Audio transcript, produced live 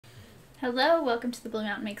Hello, welcome to the Blue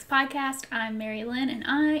Mountain Makes podcast. I'm Mary Lynn and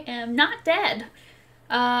I am not dead.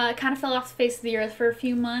 I kind of fell off the face of the earth for a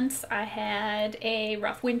few months. I had a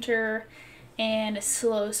rough winter and a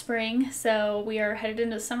slow spring, so we are headed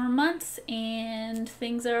into the summer months and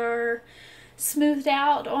things are smoothed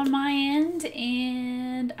out on my end,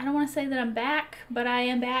 and I don't want to say that I'm back, but I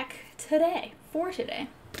am back today, for today.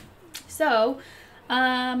 So,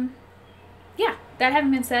 yeah, that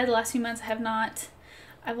having been said, the last few months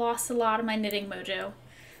I've lost a lot of my knitting mojo,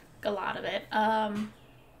 a lot of it.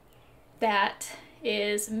 That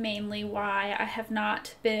is mainly why I have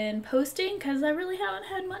not been posting, because I really haven't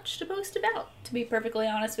had much to post about, to be perfectly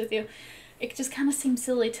honest with you. It just kind of seems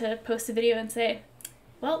silly to post a video and say,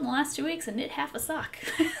 well, in the last 2 weeks I knit half a sock.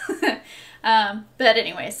 But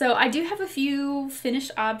anyway, so I do have a few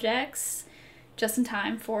finished objects just in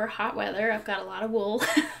time for hot weather. I've got a lot of wool.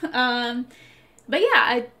 But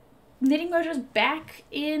yeah, knitting mojo's back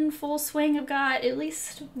in full swing. I've got at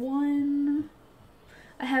least one.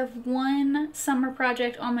 I have one summer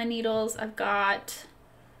project on my needles. I've got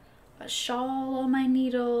a shawl on my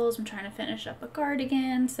needles. I'm trying to finish up a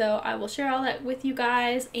cardigan. So I will share all that with you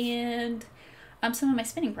guys, and some of my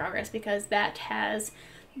spinning progress, because that has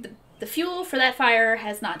the fuel for that fire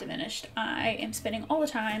has not diminished. I am spinning all the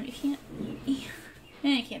time. You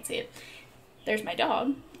can't see it. There's my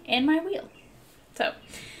dog and my wheel. So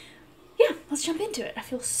yeah, let's jump into it. I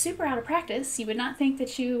feel super out of practice. You would not think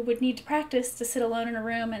that you would need to practice to sit alone in a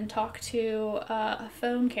room and talk to a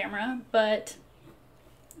phone camera, but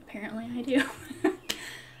apparently I do.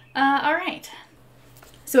 All right.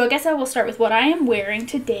 So I guess I will start with what I am wearing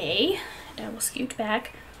today. And I will scoot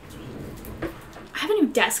back. I have a new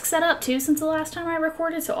desk set up too since the last time I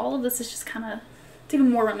recorded, so all of this is just kind of, it's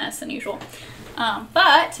even more of a mess than usual.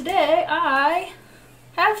 But today I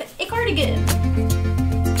have a cardigan.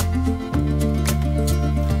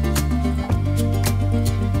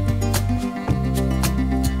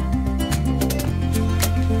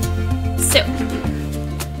 So,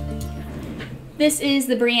 this is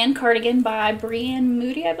the Brienne Cardigan by Brienne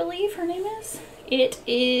Moody, I believe her name is. It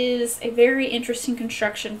is a very interesting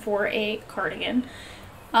construction for a cardigan.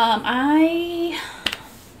 I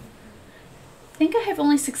think I have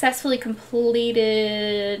only successfully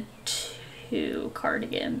completed 2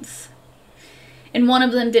 cardigans. And one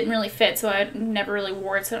of them didn't really fit, so I never really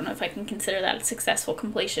wore it, so I don't know if I can consider that a successful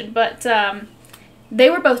completion. But they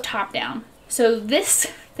were both top down. So this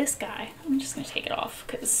guy, I'm just going to take it off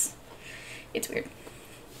because it's weird.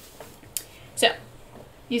 So,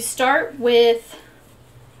 you start with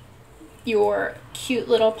your cute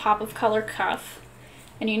little pop of color cuff,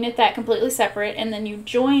 and you knit that completely separate, and then you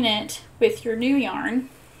join it with your new yarn,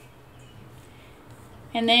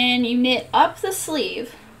 and then you knit up the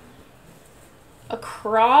sleeve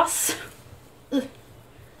across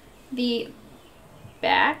the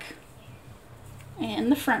back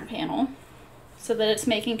and the front panel, so that it's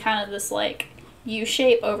making kind of this like U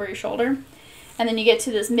shape over your shoulder. And then you get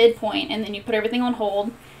to this midpoint, and then you put everything on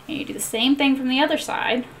hold, and you do the same thing from the other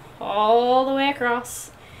side all the way across,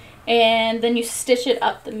 and then you stitch it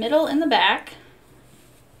up the middle and the back,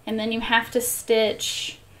 and then you have to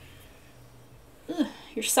stitch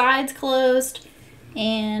your sides closed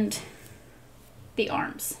and the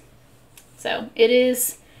arms. So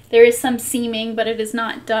there is some seaming, but it is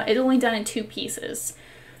not done, it's only done in 2 pieces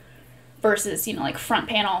versus, you know, like front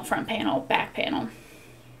panel, back panel.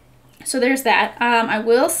 So there's that. I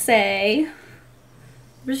will say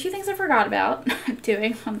there's a few things I forgot about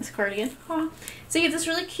doing on this cardigan. So you have this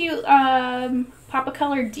really cute pop of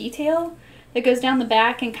color detail that goes down the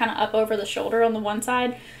back and kind of up over the shoulder on the one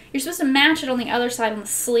side. You're supposed to match it on the other side on the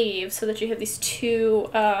sleeve so that you have these 2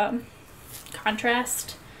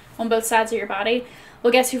 contrast on both sides of your body.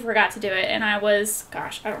 Well, guess who forgot to do it? And I was,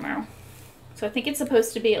 gosh, I don't know. So I think it's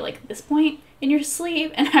supposed to be at like this point in your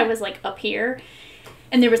sleeve, and I was like up here,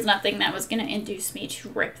 and there was nothing that was going to induce me to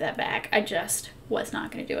rip that back. I just was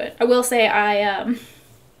not going to do it. I will say I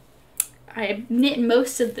knit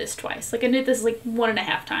most of this twice. Like I knit this like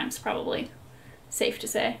 1.5 times, probably, safe to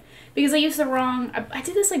say, because I used the wrong, I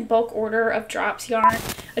did this like bulk order of drops yarn.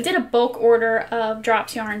 I did a bulk order of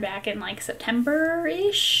drops yarn back in like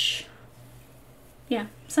September-ish. Yeah,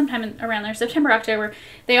 sometime around there, September, October.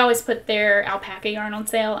 They always put their alpaca yarn on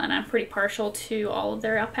sale, and I'm pretty partial to all of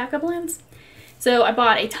their alpaca blends. So I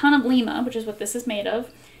bought a ton of Lima, which is what this is made of,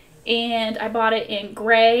 and I bought it in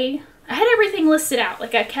gray. I had everything listed out.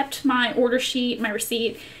 Like I kept my order sheet, my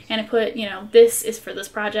receipt, and I put, you know, this is for this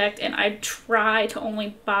project, and I try to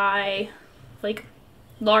only buy like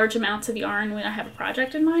large amounts of yarn when I have a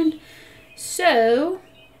project in mind. So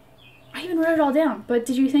I even wrote it all down, but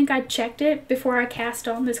did you think I checked it before I cast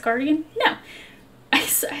on this cardigan? No.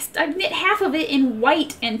 I knit half of it in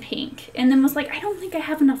white and pink, and then was like, I don't think I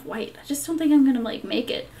have enough white. I just don't think I'm gonna like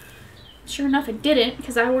make it. Sure enough, I didn't,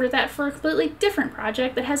 because I ordered that for a completely different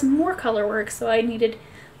project that has more color work, so I needed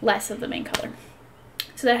less of the main color.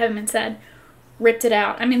 So that having been said, ripped it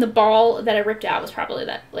out. I mean, the ball that I ripped out was probably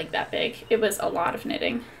that big. It was a lot of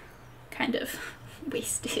knitting. Kind of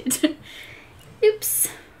wasted. Oops.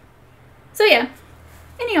 So yeah.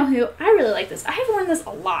 Anywho, I really like this. I have worn this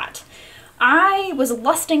a lot. I was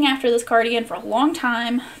lusting after this cardigan for a long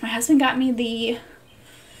time. My husband got me the,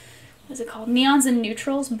 what is it called? Neons and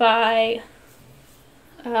Neutrals by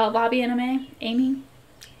Lobby Anime. Amy?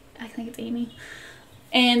 I think it's Amy.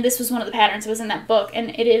 And this was one of the patterns that was in that book. And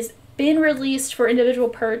it has been released for individual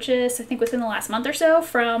purchase, I think within the last month or so,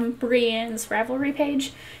 from Brienne's Ravelry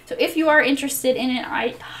page. So if you are interested in it,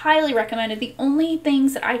 I highly recommend it. The only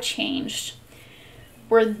things that I changed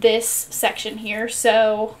were this section here.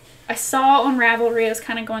 So I saw on Ravelry, I was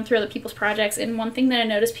kind of going through other people's projects, and one thing that I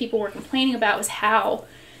noticed people were complaining about was how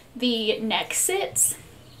the neck sits.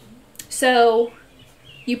 So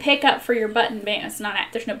you pick up for your button band, it's not,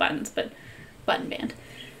 there's no buttons, but button band.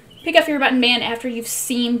 Pick up your button band after you've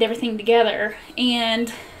seamed everything together,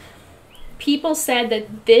 and people said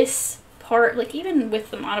that this part, like even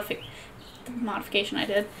with the modification I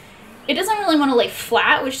did, it doesn't really want to lay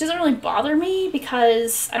flat, which doesn't really bother me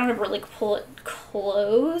because I don't ever like pull it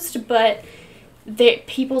closed, but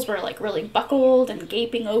people's were like really buckled and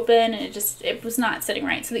gaping open, and it was not sitting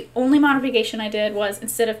right. So the only modification I did was,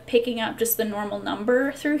 instead of picking up just the normal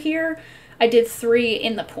number through here, I did 3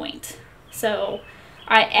 in the point. So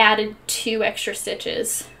I added 2 extra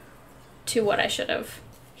stitches to what I should have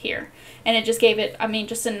here. And it just gave it, I mean,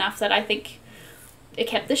 just enough that I think it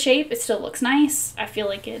kept the shape. It still looks nice. I feel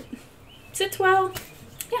like it sits well.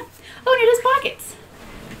 Yeah. Oh, and it has pockets.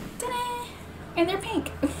 Ta-da! And they're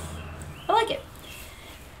pink. I like it.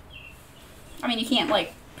 I mean, you can't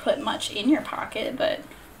like put much in your pocket, but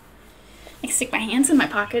I can stick my hands in my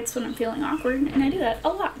pockets when I'm feeling awkward, and I do that a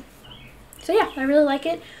lot. So yeah, I really like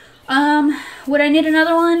it. Would I knit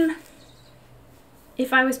another one?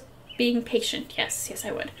 If I was being patient, yes,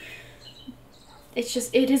 I would. It's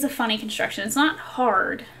just, it is a funny construction. It's not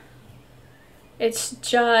hard. It's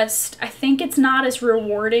just, I think it's not as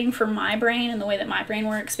rewarding for my brain and the way that my brain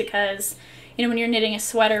works, because, you know, when you're knitting a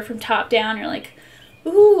sweater from top down, you're like,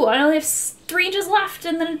 ooh, I only have 3 inches left,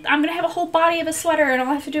 and then I'm gonna have a whole body of a sweater, and all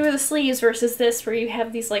I have to do are the sleeves, versus this where you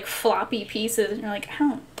have these like floppy pieces, and you're like, I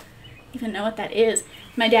don't even know what that is.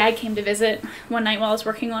 My dad came to visit one night while I was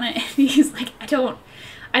working on it, and he's like, I don't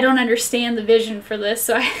understand the vision for this,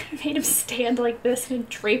 so I made him stand like this and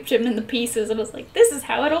draped him in the pieces, and I was like, this is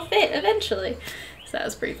how it'll fit eventually. So that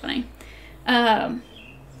was pretty funny.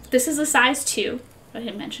 This is a size 2. I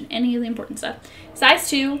didn't mention any of the important stuff. Size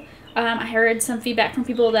 2, I heard some feedback from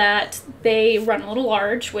people that they run a little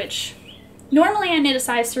large, which normally I knit a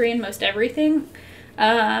size 3 in most everything,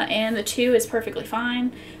 and the 2 is perfectly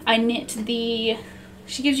fine. I knit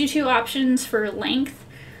she gives you 2 options for length,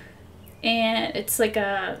 and it's like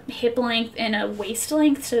a hip length and a waist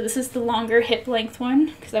length. So this is the longer hip length one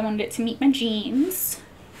because I wanted it to meet my jeans.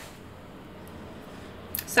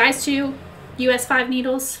 Size 2, US 5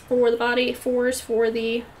 needles for the body, 4s for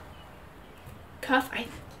the cuff. I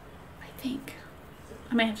think.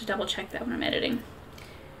 I might have to double check that when I'm editing.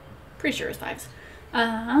 Pretty sure it's 5s.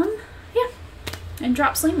 Yeah. And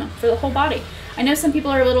drop seam them for the whole body. I know some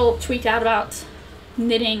people are a little tweaked out about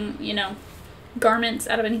knitting, you know, garments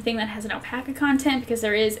out of anything that has an alpaca content, because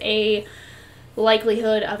there is a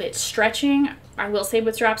likelihood of it stretching. I will say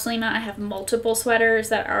with drop seam, I have multiple sweaters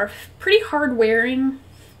that are pretty hard wearing.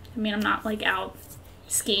 I mean, I'm not like out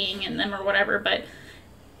skiing in them or whatever, but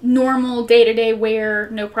normal day-to-day wear,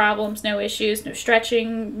 no problems, no issues, no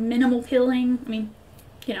stretching, minimal pilling. I mean,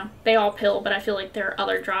 you know, they all pill, but I feel like there are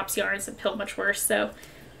other drops yarns that pill much worse, so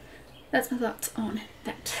that's my thoughts on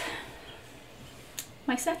that.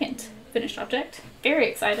 My second finished object. Very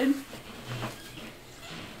excited.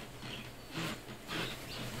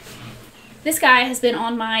 This guy has been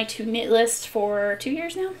on my to knit list for 2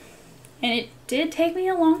 years now, and it did take me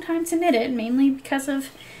a long time to knit it, mainly because of,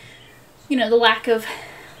 you know, the lack of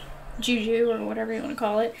juju or whatever you want to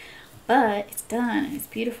call it, but it's done and it's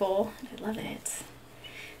beautiful and I love it.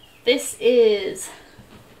 This is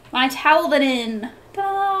my Talvinen.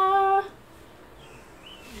 Ta-da!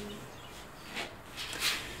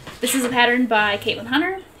 This is a pattern by Caitlin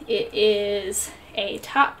Hunter. It is a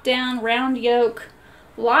top-down round yoke,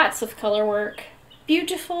 lots of color work,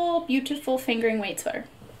 beautiful, beautiful fingering weight sweater.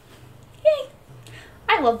 Yay!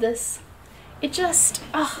 I love this. It just,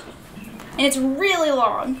 oh, And it's really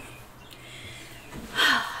long.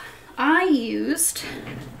 I used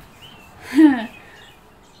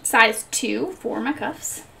size 2 for my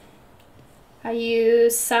cuffs. I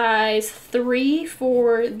used size 3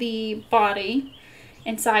 for the body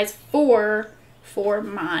and size 4 for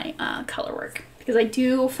my color work, because I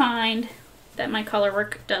do find that my color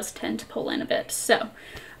work does tend to pull in a bit. So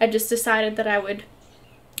I just decided that I would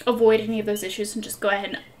avoid any of those issues and just go ahead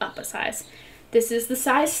and up a size. This is the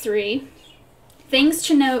size 3. Things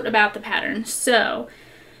to note about the pattern. So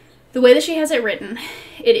the way that she has it written,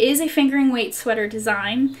 it is a fingering weight sweater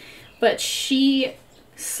design, but she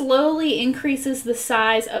slowly increases the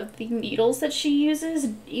size of the needles that she uses,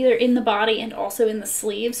 either in the body and also in the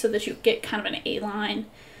sleeves, so that you get kind of an A-line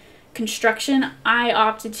construction. I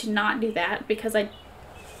opted to not do that because I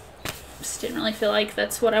just didn't really feel like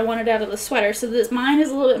that's what I wanted out of the sweater. So mine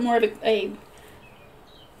is a little bit more of a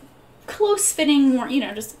close-fitting, more, you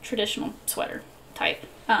know, just traditional sweater type.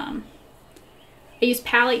 I use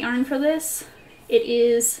palette yarn for this. It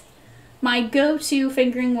is my go-to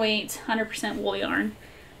fingering weight 100% wool yarn.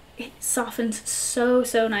 It softens so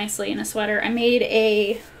nicely in a sweater. I made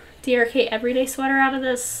a DRK everyday sweater out of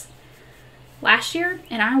this last year,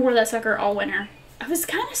 and I wore that sucker all winter. I was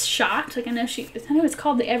kind of shocked. Like, I know it's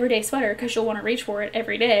called the everyday sweater because you'll want to reach for it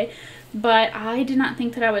every day, but I did not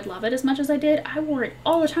think that I would love it as much as I did. I wore it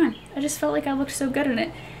all the time. I just felt like I looked so good in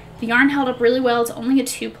it. The yarn held up really well. It's only a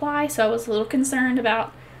 2-ply, so I was a little concerned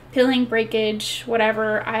about pilling, breakage,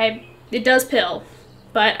 whatever. It does pill,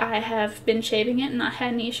 but I have been shaving it and not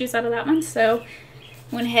had any issues out of that one, so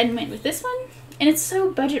I went ahead and went with this one. And it's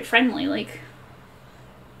so budget friendly, like,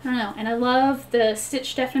 I don't know. And I love the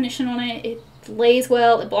stitch definition on it. It lays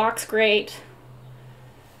well, it blocks great.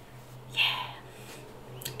 Yeah.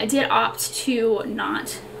 I did opt to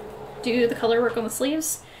not do the color work on the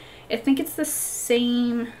sleeves. I think it's the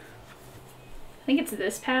same, I think it's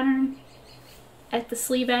this pattern at the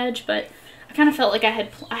sleeve edge, but I kind of felt like I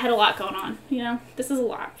had a lot going on, you know? This is a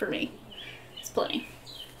lot for me. It's plenty.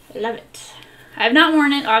 I love it. I have not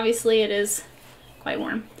worn it. Obviously, it is quite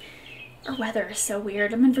warm. Our weather is so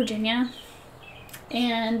weird. I'm in Virginia,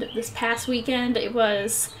 and this past weekend it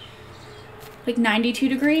was like 92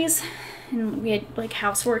 degrees, and we had like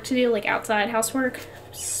housework to do, like outside housework.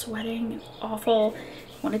 Sweating, awful,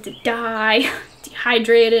 wanted to die,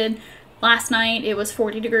 dehydrated. Last night it was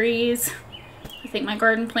 40 degrees. I think my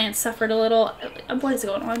garden plants suffered a little. What is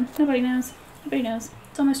going on? Nobody knows. Nobody knows.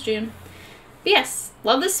 It's almost June. But yes,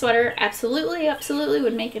 love this sweater. Absolutely, absolutely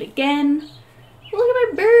would make it again. Look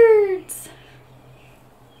at my birds.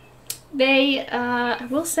 I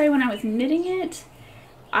will say, when I was knitting it,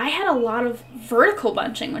 I had a lot of vertical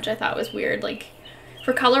bunching, which I thought was weird. Like,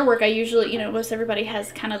 for color work, I usually, you know, most everybody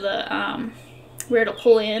has kind of the, where to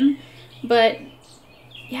pull in. But,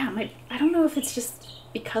 yeah, I don't know if it's just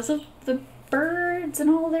because of the birds and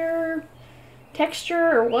all their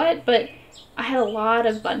texture or what, but I had a lot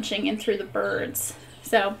of bunching in through the birds.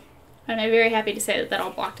 So I'm very happy to say that that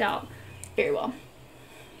all blocked out very well.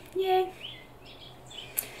 Yay.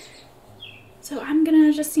 So I'm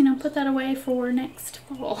gonna just, you know, put that away for next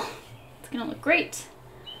fall. It's gonna look great.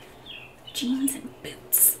 Jeans and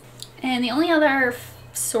boots. And the only other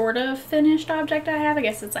sort of finished object I have, I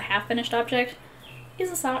guess it's a half finished object,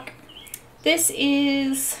 is a sock. This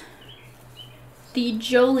is the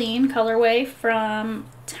Jolene colorway from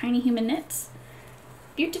Tiny Human Knits.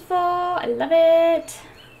 Beautiful. I love it.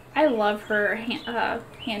 I love her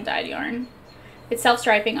hand-dyed yarn. It's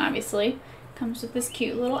self-striping, obviously. Comes with this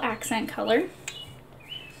cute little accent color.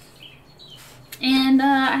 And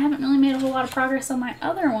I haven't really made a whole lot of progress on my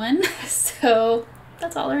other one, so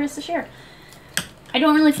that's all there is to share. I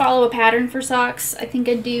don't really follow a pattern for socks. I think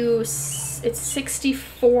I do, it's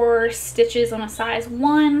 64 stitches on a size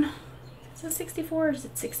 1. Is it 64 or is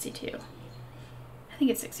it 62? I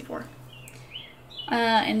think it's 64.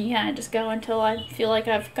 And yeah, I just go until I feel like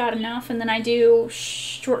I've got enough, and then I do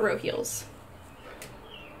short row heels.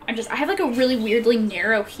 I have like a really weirdly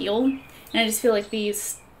narrow heel, and I just feel like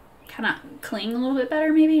these kind of cling a little bit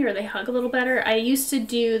better maybe, or they hug a little better. I used to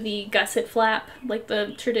do the gusset flap, like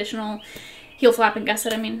the traditional heel flap and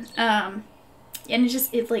gusset, I mean, and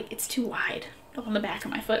it's too wide on the back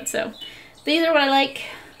of my foot, so these are what I like.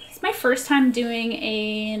 It's my first time doing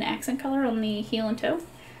an accent color on the heel and toe.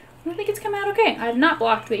 I think it's come out okay. I have not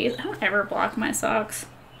blocked these. I don't ever block my socks.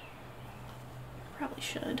 Probably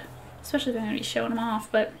should, especially if I'm going to be showing them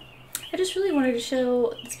off, but I just really wanted to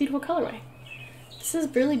show this beautiful colorway. This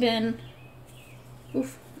has really been,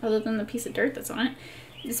 oof, other than the piece of dirt that's on it,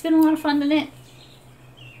 it's been a lot of fun to knit.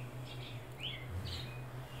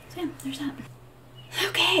 So yeah, there's that.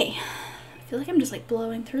 Okay, I feel like I'm just like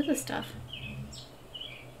blowing through this stuff.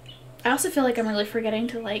 I also feel like I'm really forgetting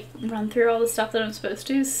to like run through all the stuff that I'm supposed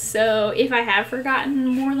to. So if I have forgotten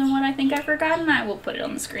more than what I think I've forgotten, I will put it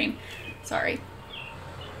on the screen. Sorry.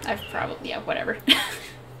 I've probably, yeah, whatever.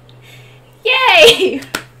 Yay!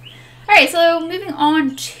 Alright, so moving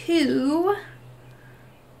on to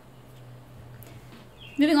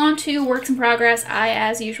works in progress. I,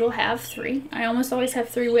 as usual, have 3. I almost always have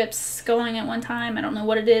 3 whips going at one time. I don't know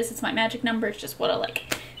what it is. It's my magic number. It's just what I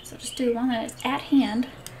like. So I'll just do one that is at hand.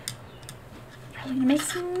 Probably gonna make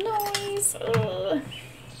some noise. Ugh.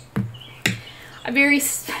 I very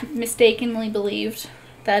mistakenly believed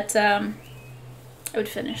that I would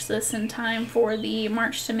finish this in time for the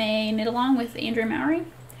March to May knit along with Andrew Mowry.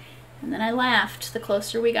 And then I laughed the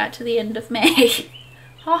closer we got to the end of May.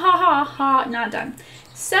 Ha ha ha ha, not done.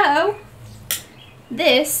 So,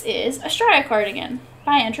 this is a Brienne Cardigan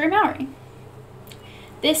by Andrew Mowry.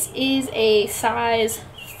 This is a size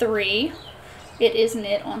 3. It is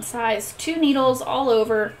knit on size 2 needles all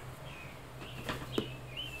over.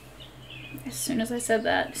 As soon as I said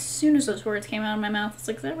that, as soon as those words came out of my mouth, it's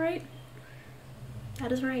like, is that right?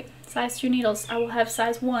 That is right. Size 2 needles. I will have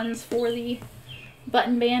size 1s for the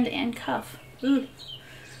button band and cuff. Ooh.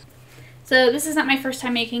 So this is not my first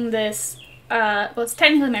time making this. Well, it's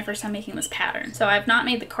technically my first time making this pattern. So I've not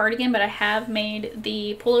made the cardigan, but I have made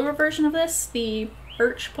the pullover version of this, the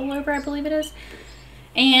birch pullover, I believe it is.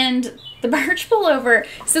 And the birch pullover,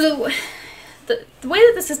 so the way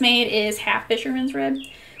that this is made is half fisherman's rib,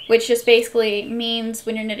 which just basically means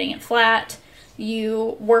when you're knitting it flat,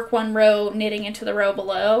 you work one row knitting into the row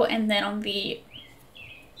below, and then on the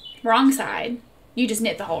wrong side, you just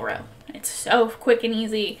knit the whole row. It's so quick and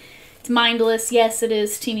easy. It's mindless. Yes, it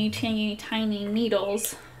is teeny, teeny, tiny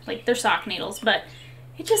needles, like they're sock needles, but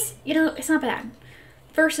it just, you know, it's not bad.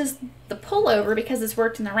 Versus the pullover, because it's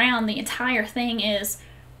worked in the round, the entire thing is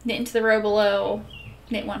knit into the row below,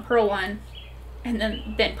 knit 1, purl 1, and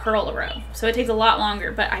then purl a row. So it takes a lot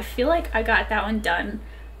longer, but I feel like I got that one done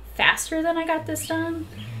faster than I got this done.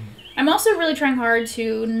 I'm also really trying hard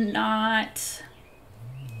to not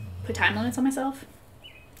put time limits on myself,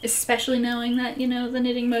 especially knowing that, you know, the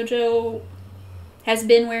knitting mojo has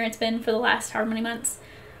been where it's been for the last however many months.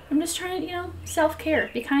 I'm just trying to, you know, self-care,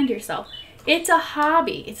 be kind to yourself. It's a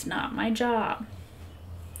hobby. It's not my job.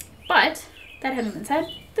 But, that having been said,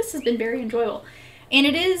 this has been very enjoyable. And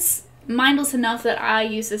it is mindless enough that I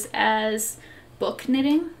use this as book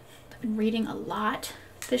knitting. I've been reading a lot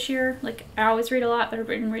this year. Like, I always read a lot, but I've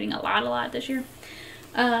been reading a lot this year.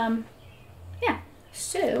 Yeah.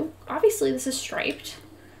 So, obviously this is striped.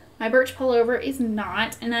 My birch pullover is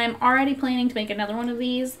not, and I'm already planning to make another one of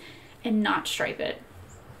these and not stripe it.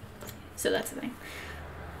 So that's the thing.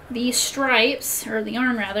 The stripes, or the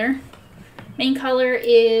yarn rather, main color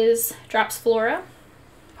is Drops Flora,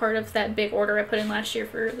 part of that big order I put in last year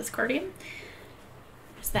for this cardigan.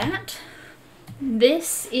 There's that.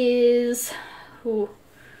 This is,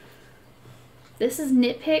 this is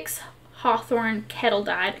Knit Picks Hawthorne Kettle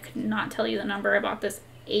Dyed. I could not tell you the number. I bought this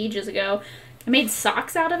ages ago. I made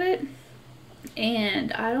socks out of it,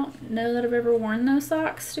 and I don't know that I've ever worn those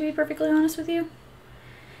socks, to be perfectly honest with you.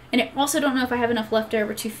 And I also don't know if I have enough left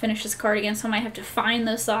over to finish this cardigan, so I might have to find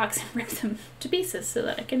those socks and rip them to pieces so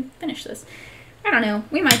that I can finish this. I don't know.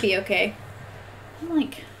 We might be okay. I'm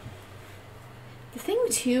like, the thing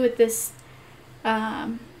too with this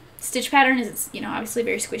stitch pattern is it's, you know, obviously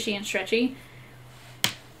very squishy and stretchy.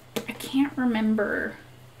 I can't remember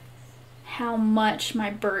how much my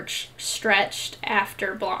birch stretched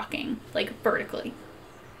after blocking, like vertically.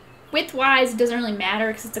 Width-wise, it doesn't really matter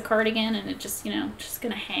because it's a cardigan and it just, you know, just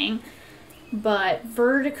gonna hang. But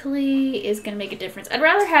vertically is gonna make a difference. I'd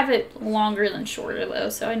rather have it longer than shorter though,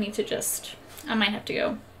 so I need to just, I might have to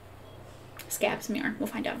go scab some yarn. We'll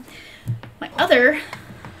find out. My other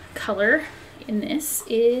color in this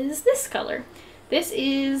is this color. This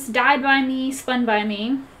is dyed by me, spun by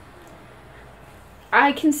me.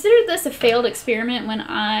 I considered this a failed experiment when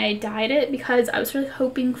I dyed it because I was really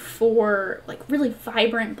hoping for like really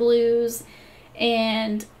vibrant blues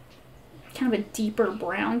and kind of a deeper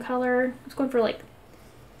brown color. I was going for like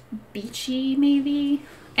beachy maybe,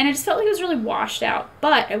 and I just felt like it was really washed out.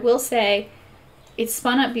 But I will say it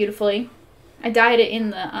spun up beautifully. I dyed it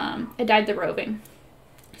in the I dyed the roving,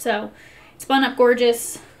 so it spun up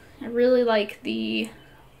gorgeous. I really like the,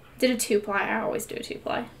 did a 2-ply. I always do a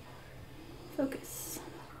 2-ply. Focus.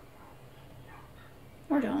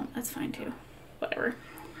 Or don't. That's fine too. Whatever.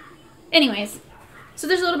 Anyways. So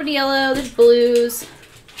there's a little bit of yellow. There's blues.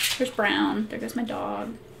 There's brown. There goes my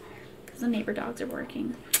dog. Because the neighbor dogs are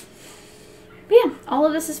working. But yeah. All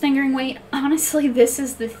of this is fingering weight. Honestly, this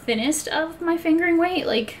is the thinnest of my fingering weight.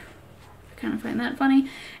 Like, kind of find that funny.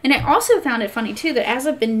 And I also found it funny too that as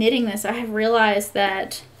I've been knitting this, I have realized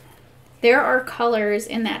that there are colors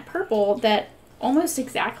in that purple that almost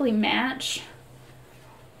exactly match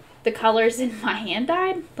the colors in my hand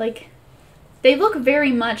dyed. Like, they look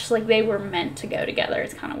very much like they were meant to go together.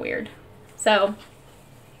 It's kind of weird. So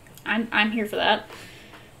I'm here for that.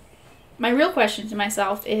 My real question to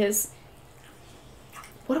myself is,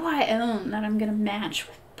 what do I own that I'm gonna match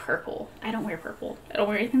with purple? I don't wear purple. I don't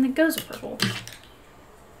wear anything that goes with purple.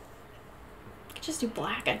 I could just do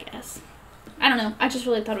black, I guess. I don't know. I just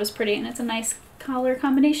really thought it was pretty, and it's a nice color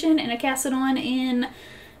combination, and I cast it on in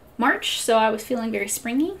March, so I was feeling very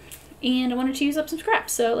springy, and I wanted to use up some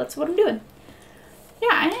scraps, so that's what I'm doing. Yeah,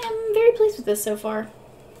 I am very pleased with this so far.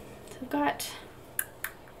 So I've got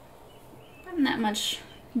not that much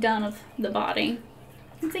done of the body.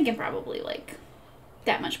 I'm thinking probably like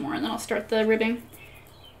that much more, and then I'll start the ribbing.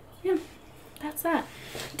 Yeah, that's that.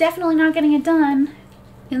 Definitely not getting it done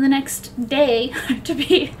in the next day to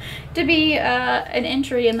be an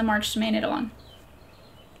entry in the March to May knit along.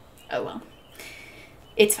 Oh well,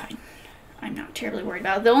 it's fine. I'm not terribly worried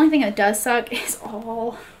about it. The only thing that does suck is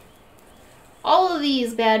all of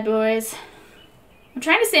these bad boys. I'm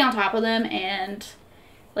trying to stay on top of them, and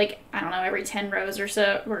like, I don't know, every 10 rows or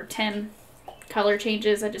so, or 10 color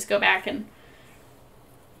changes, I just go back and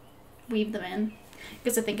weave them in.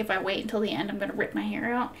 Because I think if I wait until the end, I'm going to rip my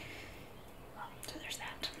hair out. So there's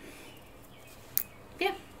that.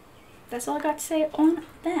 Yeah, that's all I got to say on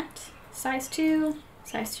that. Size 2,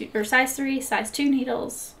 or size 3, size 2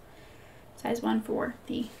 needles, size 1 for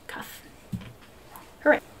the cuff.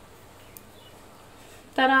 Hooray.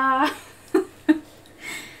 Ta-da!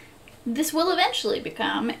 This will eventually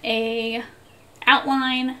become a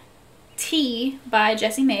outline tee by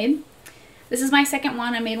Jessie Made. This is my second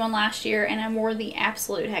one. I made one last year, and I wore the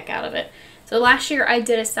absolute heck out of it. So last year I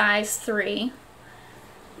did a size 3.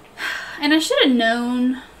 And I should have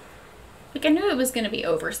known, like, I knew it was going to be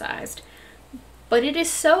oversized. But it is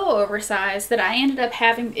so oversized that I ended up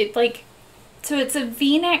having it, like, so it's a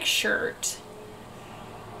V-neck shirt.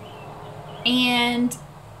 And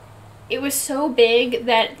it was so big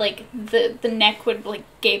that, like, the neck would, like,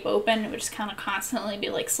 gape open. It would just kind of constantly be,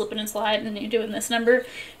 like, slipping and sliding, and you're doing this number.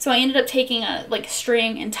 So I ended up taking a, like,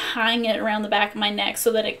 string and tying it around the back of my neck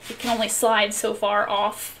so that it can only slide so far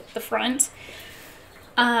off the front.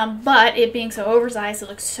 But it being so oversized, it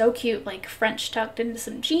looks so cute, like, French tucked into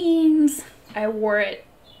some jeans. I wore it,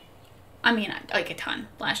 I mean, like, a ton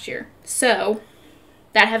last year. So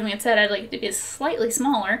that having been said, I'd like it to be slightly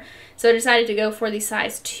smaller, so I decided to go for the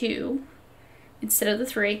size 2 instead of the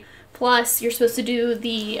 3. Plus, you're supposed to do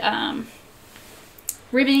the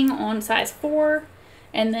ribbing on size 4,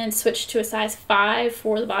 and then switch to a size 5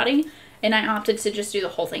 for the body, and I opted to just do the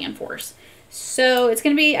whole thing in 4s. So it's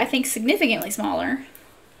going to be, I think, significantly smaller.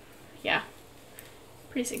 Yeah,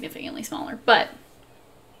 pretty significantly smaller, but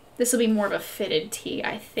this will be more of a fitted tee,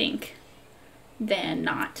 I think, than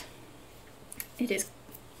not. It is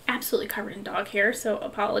absolutely covered in dog hair, so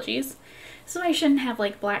apologies. So I shouldn't have,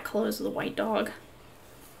 like, black clothes with a white dog.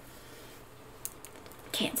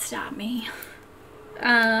 Can't stop me.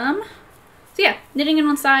 So yeah, knitting in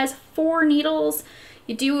one size, 4 needles.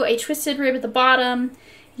 You do a twisted rib at the bottom.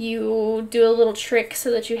 You do a little trick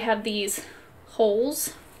so that you have these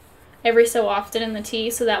holes every so often in the tee,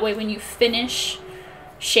 so that way when you finish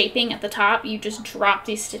shaping at the top, you just drop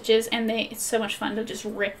these stitches, and it's so much fun to just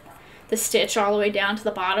rip the stitch all the way down to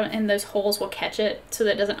the bottom, and those holes will catch it so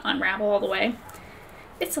that it doesn't unravel all the way.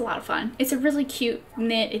 It's a lot of fun. It's a really cute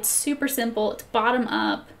knit. It's super simple. It's bottom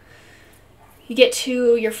up. You get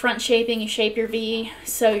to your front shaping, you shape your V,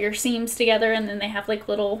 so your seams together, and then they have, like,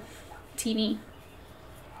 little teeny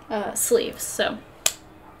sleeves. So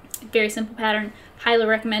very simple pattern. Highly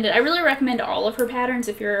recommend it. I really recommend all of her patterns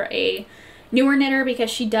if you're a newer knitter,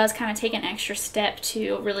 because she does kind of take an extra step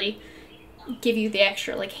to really give you the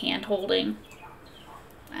extra, like, hand holding.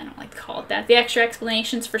 I don't like to call it that. The extra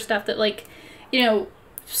explanations for stuff that, like, you know,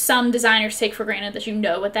 some designers take for granted that you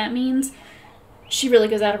know what that means. She really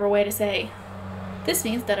goes out of her way to say, this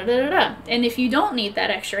means da da da da da. And if you don't need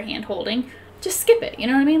that extra hand holding, just skip it. You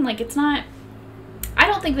know what I mean? Like, it's not, I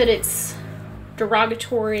don't think that it's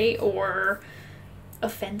derogatory or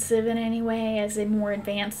offensive in any way as a more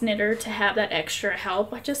advanced knitter to have that extra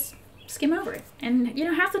help. I just skim over it. And, you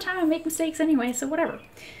know, half the time I make mistakes anyway, so whatever.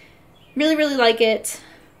 Really, really like it.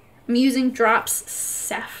 I'm using Drops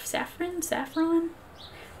Saffron? It's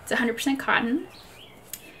 100% cotton.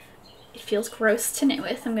 It feels gross to knit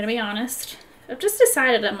with, I'm going to be honest. I've just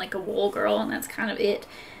decided I'm like a wool girl, and that's kind of it.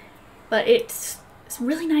 But it's it's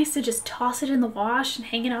really nice to just toss it in the wash and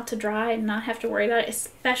hang it out to dry and not have to worry about it,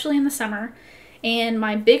 especially in the summer. And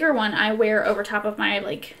my bigger one I wear over top of my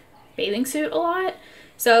like bathing suit a lot.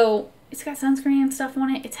 So it's got sunscreen and stuff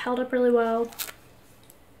on it. It's held up really well.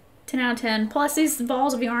 10 out of 10. Plus these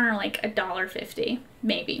balls of yarn are like $1.50,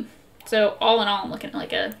 maybe. So all in all, I'm looking at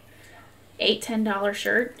like a $8, $10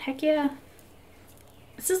 shirt. Heck yeah.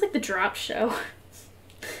 This is like the drop show.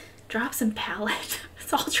 Drops and palette.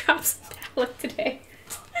 It's all drops and palette today.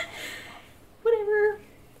 Whatever.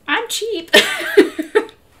 I'm cheap.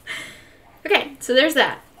 Okay, so there's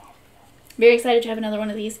that. Very excited to have another one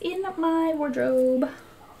of these in my wardrobe.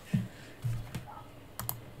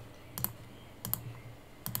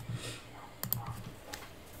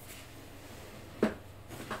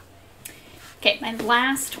 Okay, my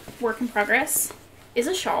last work in progress is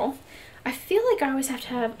a shawl. I feel like I always have to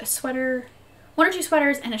have a sweater, 1 or 2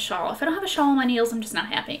 sweaters and a shawl. If I don't have a shawl on my needles, I'm just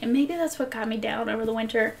not happy. And maybe that's what got me down over the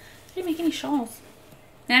winter. I didn't make any shawls.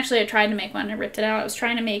 And actually I tried to make one, I ripped it out. I was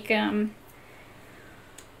trying to make,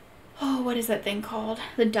 oh, what is that thing called?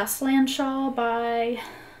 The Dustland shawl by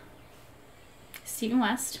Stephen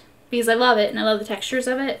West. Because I love it and I love the textures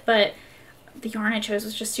of it, but the yarn I chose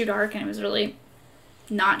was just too dark and it was really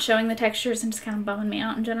not showing the textures and just kind of bumming me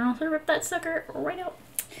out in general. So I ripped that sucker right out.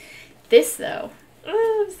 This though,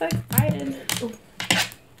 oh, I'm so excited. Oh,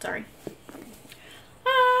 sorry.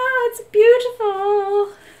 Ah, it's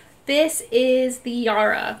beautiful. This is the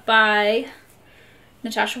Yara by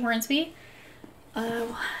Natasha Hornsby.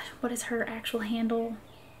 What is her actual handle?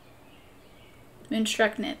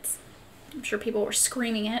 Moonstruck Knits. I'm sure people were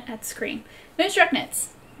screaming it at the screen. Moonstruck Knits.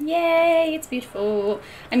 Yay, it's beautiful.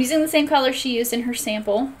 I'm using the same color she used in her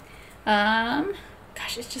sample.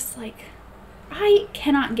 Gosh, it's just like, I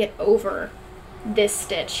cannot get over this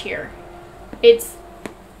stitch here. It's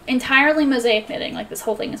entirely mosaic knitting, like this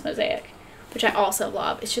whole thing is mosaic, which I also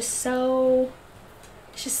love. It's just so,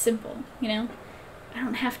 it's just simple, you know? I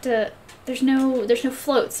don't have to, there's no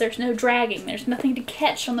floats, there's no dragging, there's nothing to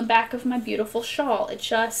catch on the back of my beautiful shawl. It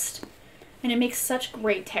just, and it makes such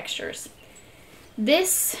great textures.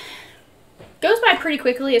 This goes by pretty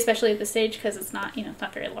quickly, especially at this stage, because it's not, you know, it's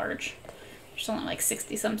not very large. There's only like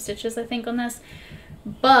 60 some stitches, I think, on this.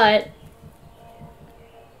 But,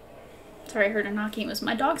 sorry, I heard a knocking. It was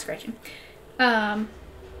my dog scratching. It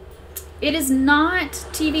is not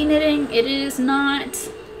TV knitting. It is not,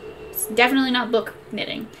 it's definitely not book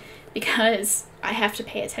knitting, because I have to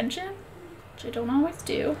pay attention, which I don't always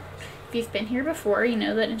do. If you've been here before, you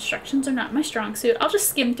know that instructions are not my strong suit. I'll just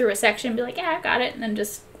skim through a section and be like, yeah, I got it, and then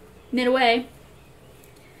just knit away.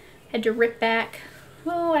 Had to rip back,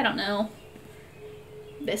 oh, I don't know,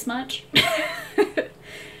 this much.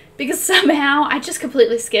 Because somehow I just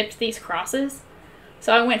completely skipped these crosses.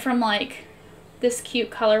 So I went from like this cute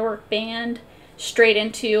colorwork band straight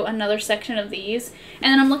into another section of these.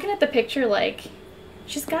 And then I'm looking at the picture like,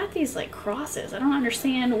 she's got these like crosses. I don't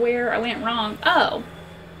understand where I went wrong. Oh.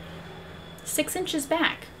 6 inches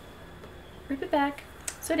back. Rip it back.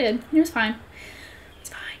 So I did. It was fine. It's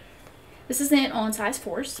fine. This is knit on size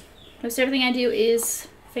 4s. Most everything I do is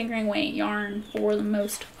fingering weight yarn for the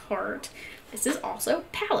most part. This is also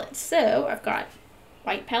palette. So I've got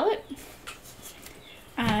white palette.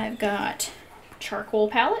 I've got charcoal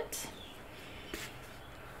palette.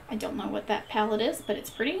 I don't know what that palette is, but it's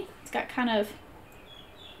pretty. It's got kind of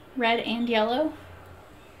red and yellow.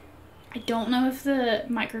 I don't know if the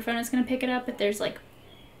microphone is going to pick it up, but there's like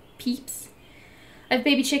peeps. I have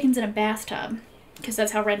baby chickens in a bathtub because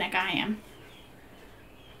that's how redneck I am.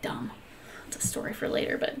 Dumb. It's a story for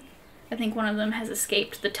later, but I think one of them has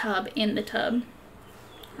escaped the tub in the tub.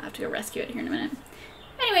 I'll have to go rescue it here in a minute.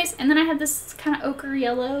 Anyways, and then I have this kind of ochre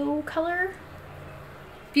yellow color.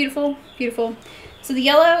 Beautiful, beautiful. So the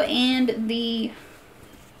yellow and the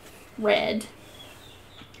red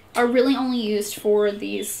are really only used for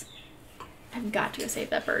these. I've got to go save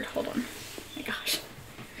that bird. Hold on. Oh my gosh.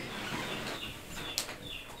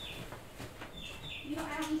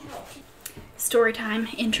 Story time,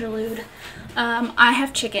 interlude. I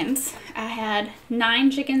have chickens. I had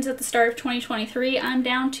 9 chickens at the start of 2023. I'm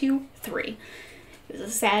down to 3. It was a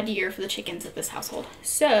sad year for the chickens at this household.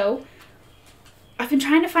 So I've been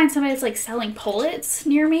trying to find somebody that's like selling pullets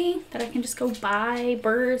near me that I can just go buy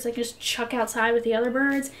birds. I can just chuck outside with the other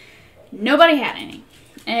birds. Nobody had any.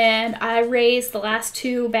 And I raised the last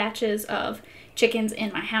 2 batches of chickens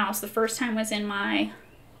in my house. The first time was in my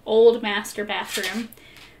old master bathroom,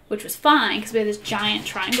 which was fine because we had this giant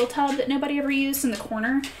triangle tub that nobody ever used in the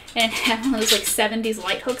corner, and it had one of those like 70s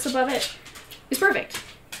light hooks above it. It was perfect.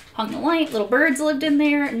 Hung the light, little birds lived in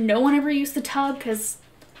there. No one ever used the tub because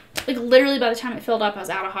like literally by the time it filled up I was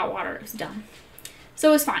out of hot water. It was done. So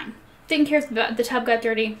it was fine. Didn't care if the tub got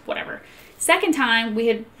dirty, whatever. Second time, we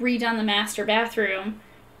had redone the master bathroom,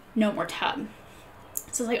 no more tub. So I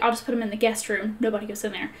was like, I'll just put them in the guest room. Nobody goes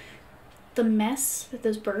in there. The mess that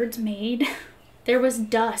those birds made, there was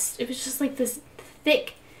dust. It was just like this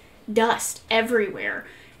thick dust everywhere.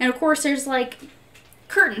 And of course, there's like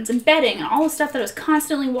curtains and bedding and all the stuff that I was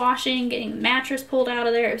constantly washing, getting the mattress pulled out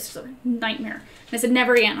of there. It was just a nightmare. And I said,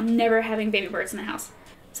 never again. I'm never having baby birds in the house.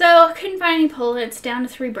 So I couldn't find any pullets, down to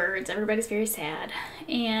 3 birds. Everybody's very sad.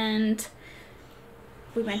 And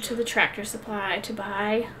we went to the Tractor Supply to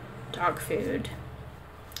buy dog food.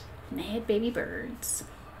 And they had baby birds.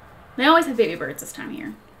 They always have baby birds this time of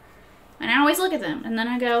year. And I always look at them. And then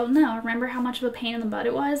I go, no, remember how much of a pain in the butt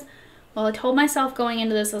it was? Well, I told myself going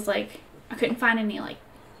into this, I was like, I couldn't find any, like,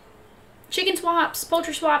 chicken swaps,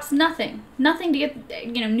 poultry swaps, nothing. Nothing to get,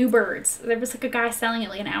 you know, new birds. There was, like, a guy selling it,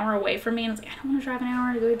 like, an hour away from me. And I was like, I don't want to drive an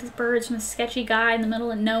hour to go get these birds from a sketchy guy in the middle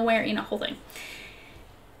of nowhere. You know, whole thing.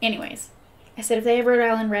 Anyways, I said, if they have Rhode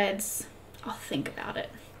Island Reds, I'll think about it.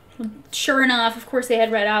 Sure enough, of course, they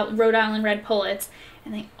had Rhode Island Red pullets.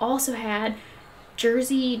 And they also had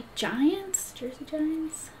Jersey Giants? Jersey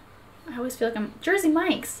Giants? I always feel like I'm... Jersey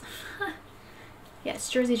Mikes. Yes,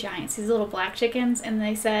 Jersey Giants. These little black chickens. And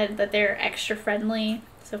they said that they're extra friendly.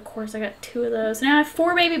 So, of course, I got 2 of those. Now I have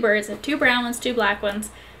 4 baby birds. I have 2 brown ones, 2 black ones.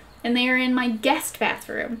 And they are in my guest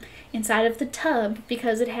bathroom inside of the tub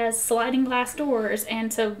because it has sliding glass doors.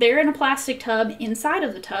 And so they're in a plastic tub inside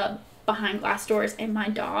of the tub behind glass doors. And my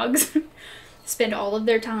dogs spend all of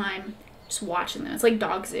their time just watching them. It's like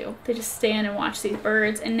dog zoo. They just stand and watch these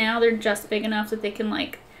birds, and now they're just big enough that they can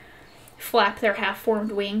like flap their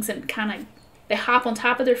half-formed wings and kind of, they hop on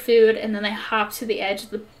top of their food and then they hop to the edge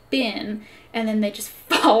of the bin and then they just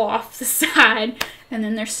fall off the side and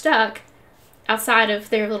then they're stuck outside of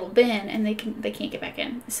their little bin and they can't get back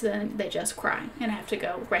in. So then they just cry and I have to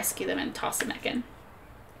go rescue them and toss them back in.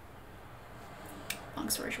 Long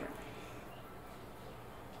story short.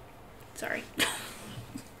 Sorry.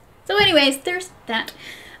 So anyways, there's that.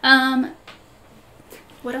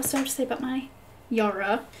 What else do I have to say about my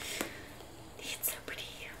Yara? It's so pretty.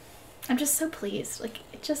 I'm just so pleased. Like,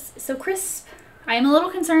 it just so crisp. I am a little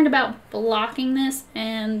concerned about blocking this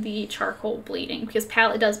and the charcoal bleeding because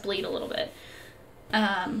palette does bleed a little bit.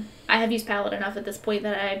 I have used palette enough at this point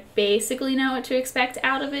that I basically know what to expect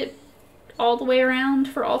out of it all the way around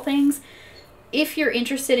for all things. If you're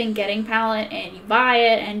interested in getting palette and you buy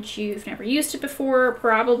it and you've never used it before,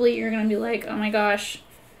 probably you're going to be like, oh my gosh,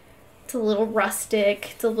 it's a little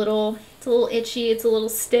rustic, it's a little itchy, it's a little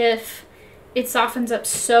stiff. It softens up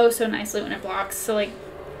so nicely when it blocks, so like,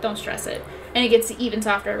 don't stress it. And it gets even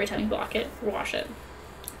softer every time you block it or wash it.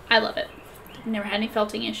 I love it. I've never had any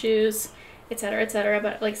felting issues, etc., etc.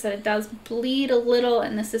 But like I said, it does bleed a little,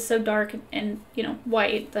 and this is so dark and you know,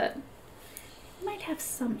 white that might have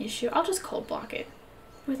some issue. I'll just cold block it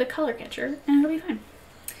with a color catcher and it'll be fine.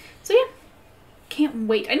 So yeah, can't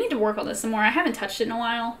wait. I need to work on this some more. I haven't touched it in a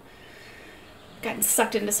while. Gotten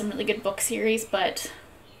sucked into some really good book series, but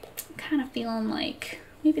I'm kind of feeling like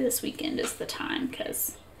maybe this weekend is the time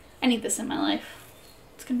because I need this in my life.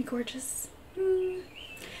 It's gonna be gorgeous. And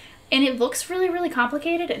it looks really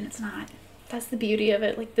complicated and it's not. That's the beauty of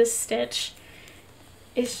it. Like this stitch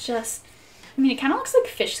is just, I mean, it kind of looks like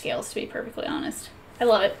fish scales, to be perfectly honest. I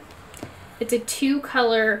love it. It's a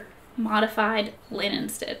 2-color modified linen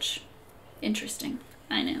stitch. Interesting.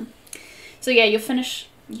 I know. So yeah,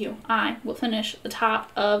 I will finish the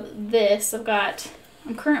top of this.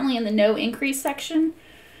 I'm currently in the no increase section.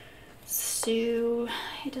 So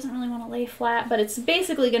it doesn't really want to lay flat, but it's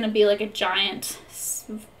basically going to be like a giant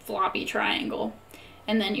floppy triangle.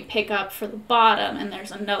 And then you pick up for the bottom, and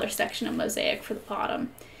there's another section of mosaic for the bottom.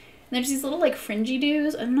 And there's these little like fringy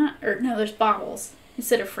doos. There's bobbles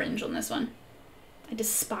instead of fringe on this one. I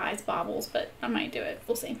despise bobbles, but I might do it.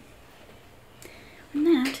 We'll see. And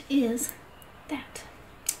that is that.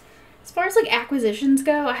 As far as like acquisitions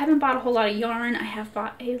go, I haven't bought a whole lot of yarn. I have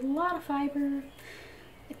bought a lot of fiber.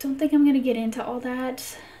 I don't think I'm going to get into all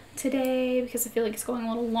that today because I feel like it's going a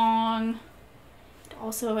little long.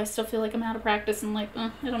 Also, I still feel like I'm out of practice and like,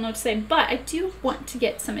 I don't know what to say. But I do want to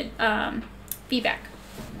get some feedback.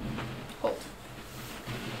 Hold.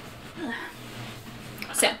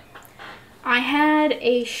 So, I had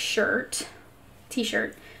a t-shirt,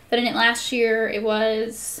 that I knit last year. It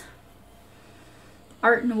was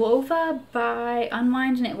Art Nuova by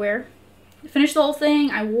Unwind Knitwear. I finished the whole thing.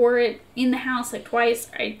 I wore it in the house like twice.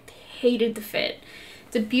 I hated the fit.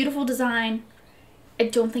 It's a beautiful design. I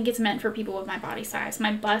don't think it's meant for people with my body size.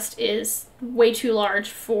 My bust is way too large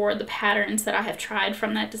for the patterns that I have tried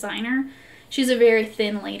from that designer. She's a very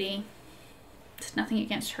thin lady. It's nothing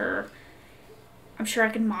against her. I'm sure I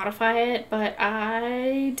could modify it, but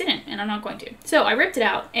I didn't, and I'm not going to. So I ripped it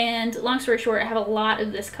out, and long story short, I have a lot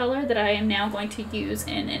of this color that I am now going to use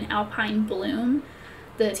in an Alpine Bloom,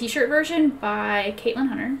 the t-shirt version by Caitlin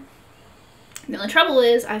Hunter. The only trouble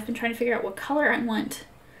is I've been trying to figure out what color I want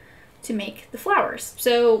to make the flowers.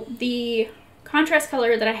 So the contrast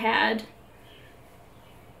color that I had,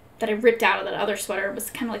 that I ripped out of that other sweater,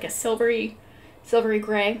 was kind of like a silvery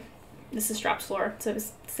gray. This is Drops Flora, so it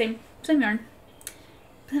was the same yarn.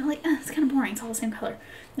 But I'm like, it's kind of boring. It's all the same color.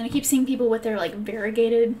 Then I keep seeing people with their like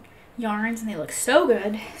variegated yarns, and they look so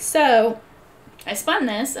good. So I spun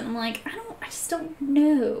this, and I'm like, I just don't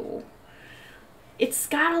know. It's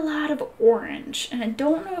got a lot of orange, and I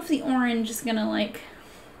don't know if the orange is gonna like,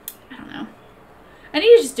 I don't know. I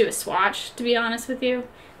need to just do a swatch, to be honest with you,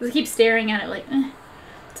 because I keep staring at it like, eh.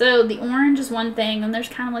 So the orange is one thing, and there's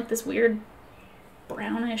kind of like this weird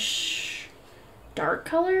brownish dark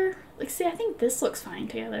color. Like, see, I think this looks fine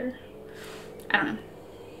together. I don't know.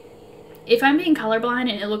 If I'm being colorblind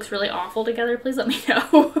and it looks really awful together, please let me know. I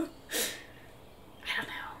don't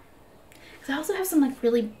know. Because I also have some, like,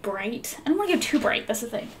 really bright. I don't want to go too bright. That's the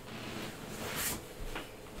thing.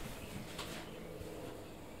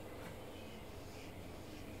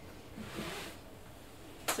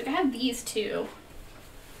 So, like, I have these two.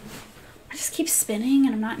 I just keep spinning,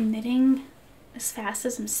 and I'm not knitting as fast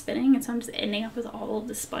as I'm spinning, and so I'm just ending up with all of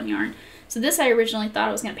the spun yarn. So this I originally thought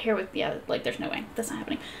I was going to pair with, yeah, like there's no way. That's not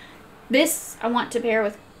happening. This I want to pair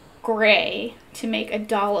with gray to make a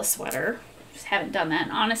Dala sweater. Just haven't done that.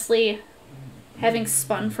 And honestly, having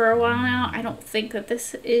spun for a while now, I don't think that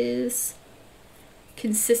this is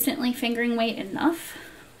consistently fingering weight enough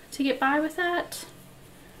to get by with that.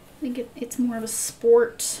 I think it's more of a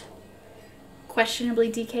sport, questionably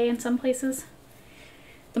DK in some places.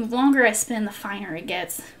 The longer I spin, the finer it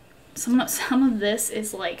gets. Some of this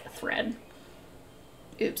is like thread.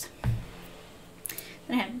 Oops.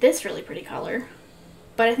 Then I have this really pretty color,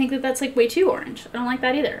 but I think that that's like way too orange. I don't like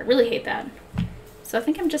that either. I really hate that. So I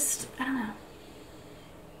think I'm just, I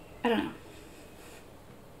don't know.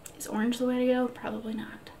 Is orange the way to go? Probably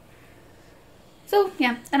not. So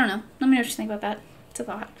yeah, I don't know. Let me know what you think about that. It's a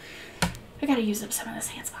thought. I gotta use up some of this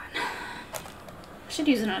hand spun. I should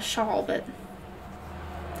use it on a shawl, but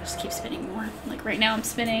I just keep spinning more. Like right now I'm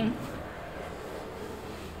spinning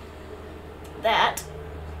that,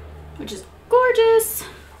 which is gorgeous.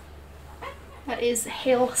 That is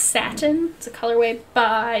Hail Satin. It's a colorway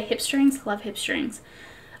by Hip Strings. Love Hip Strings.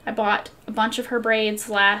 I bought a bunch of her braids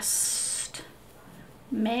last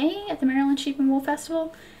May at the Maryland Sheep and Wool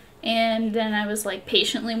Festival, and then I was like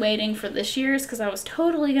patiently waiting for this year's because I was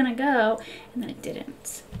totally gonna go, and then it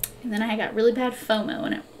didn't. And then I got really bad FOMO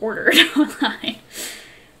and I ordered online.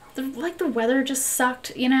 The weather just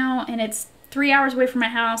sucked, you know, and it's 3 hours away from my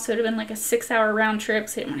house, so it would have been like a 6-hour round trip,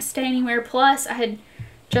 so I didn't want to stay anywhere. Plus, I had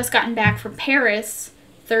just gotten back from Paris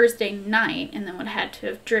Thursday night, and then would have had to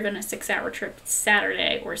have driven a 6-hour trip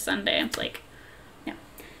Saturday or Sunday. It's like, no.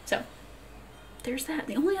 So, there's that.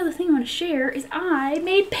 The only other thing I want to share is I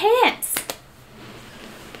made pants.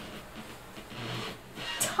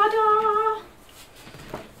 Ta-da!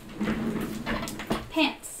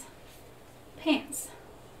 Pants. Pants.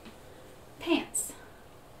 Pants.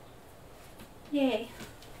 Yay.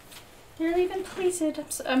 They're even pleated.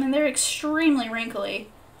 I mean, they're extremely wrinkly.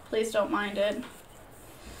 Please don't mind it.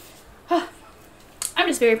 I'm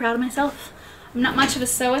just very proud of myself. I'm not much of a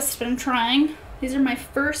sewist, but I'm trying. These are my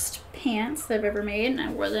first pants that I've ever made, and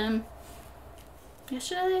I wore them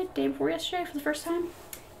yesterday, day before yesterday for the first time.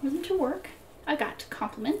 I wore them to work. I got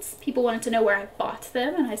compliments. People wanted to know where I bought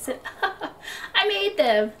them, and I said, I made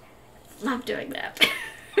them. Love doing that.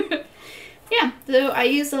 Yeah, so I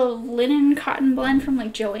used a linen cotton blend from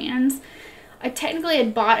like Joann's. I technically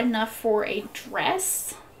had bought enough for a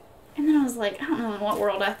dress, and then I was like, I don't know in what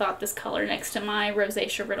world I thought this color next to my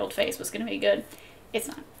rosacea riddled face was going to be good. It's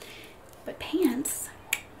not. But pants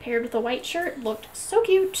paired with a white shirt looked so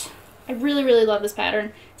cute. I really, really love this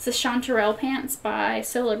pattern. It's the Chanterelle pants by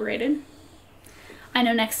So Liberated. I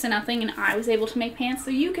know next to nothing, and I was able to make pants,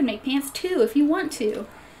 so you can make pants too if you want to.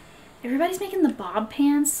 Everybody's making the bob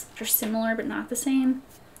pants, which are similar but not the same.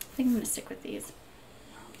 I think I'm going to stick with these.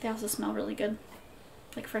 They also smell really good,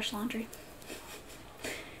 like fresh laundry.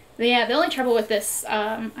 But yeah, the only trouble with this,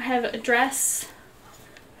 I have a dress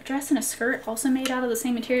and a skirt also made out of the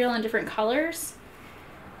same material in different colors.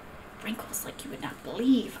 Wrinkles like you would not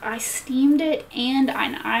believe. I steamed it and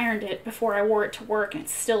I ironed it before I wore it to work, and it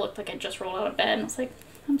still looked like I just rolled out of bed. And I was like,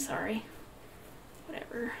 I'm sorry.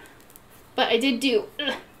 Whatever. But I did do...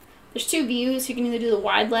 There's two views. You can either do the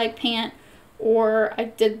wide leg pant, or I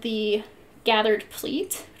did the gathered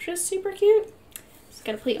pleat, which is super cute. It's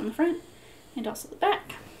got a pleat on the front and also the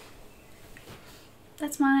back.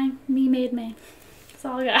 That's my me-made me. That's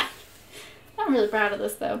all I got. I'm really proud of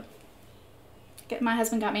this though. My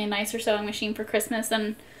husband got me a nicer sewing machine for Christmas,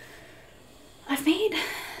 and I've made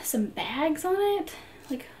some bags on it.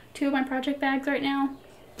 Like 2 of my project bags right now.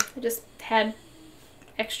 I just had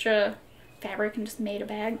extra fabric and just made a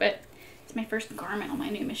bag, but it's my first garment on my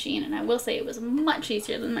new machine, and I will say it was much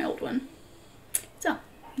easier than my old one. So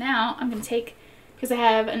now I'm going to take, because I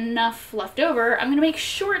have enough left over, I'm going to make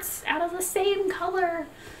shorts out of the same color.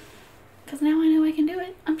 Because now I know I can do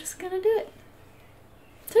it. I'm just going to do it.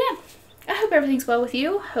 So yeah, I hope everything's well with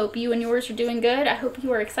you. Hope you and yours are doing good. I hope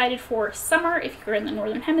you are excited for summer if you're in the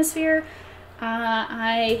Northern Hemisphere.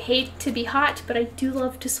 I hate to be hot, but I do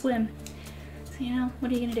love to swim. So you know,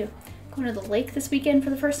 what are you going to do? Going to the lake this weekend for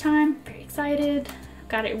the first time. Very excited.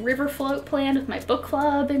 Got a river float planned with my book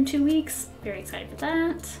club in 2 weeks. Very excited for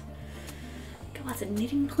that. Got lots of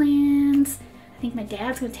knitting plans. I think my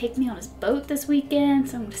dad's going to take me on his boat this weekend,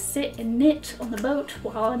 so I'm going to sit and knit on the boat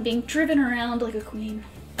while I'm being driven around like a queen.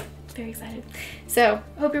 Very excited. So,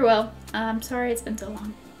 hope you're well. I'm sorry it's been so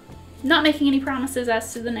long. Not making any promises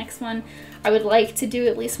as to the next one. I would like to do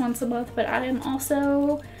at least once a month, but I am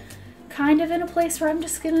also kind of in a place where I'm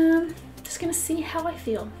just gonna see how I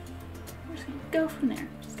feel. We're just gonna go from there.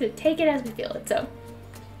 Just gonna take it as we feel it. So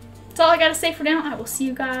that's all I gotta say for now. I will see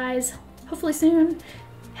you guys hopefully soon.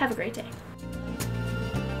 Have a great day.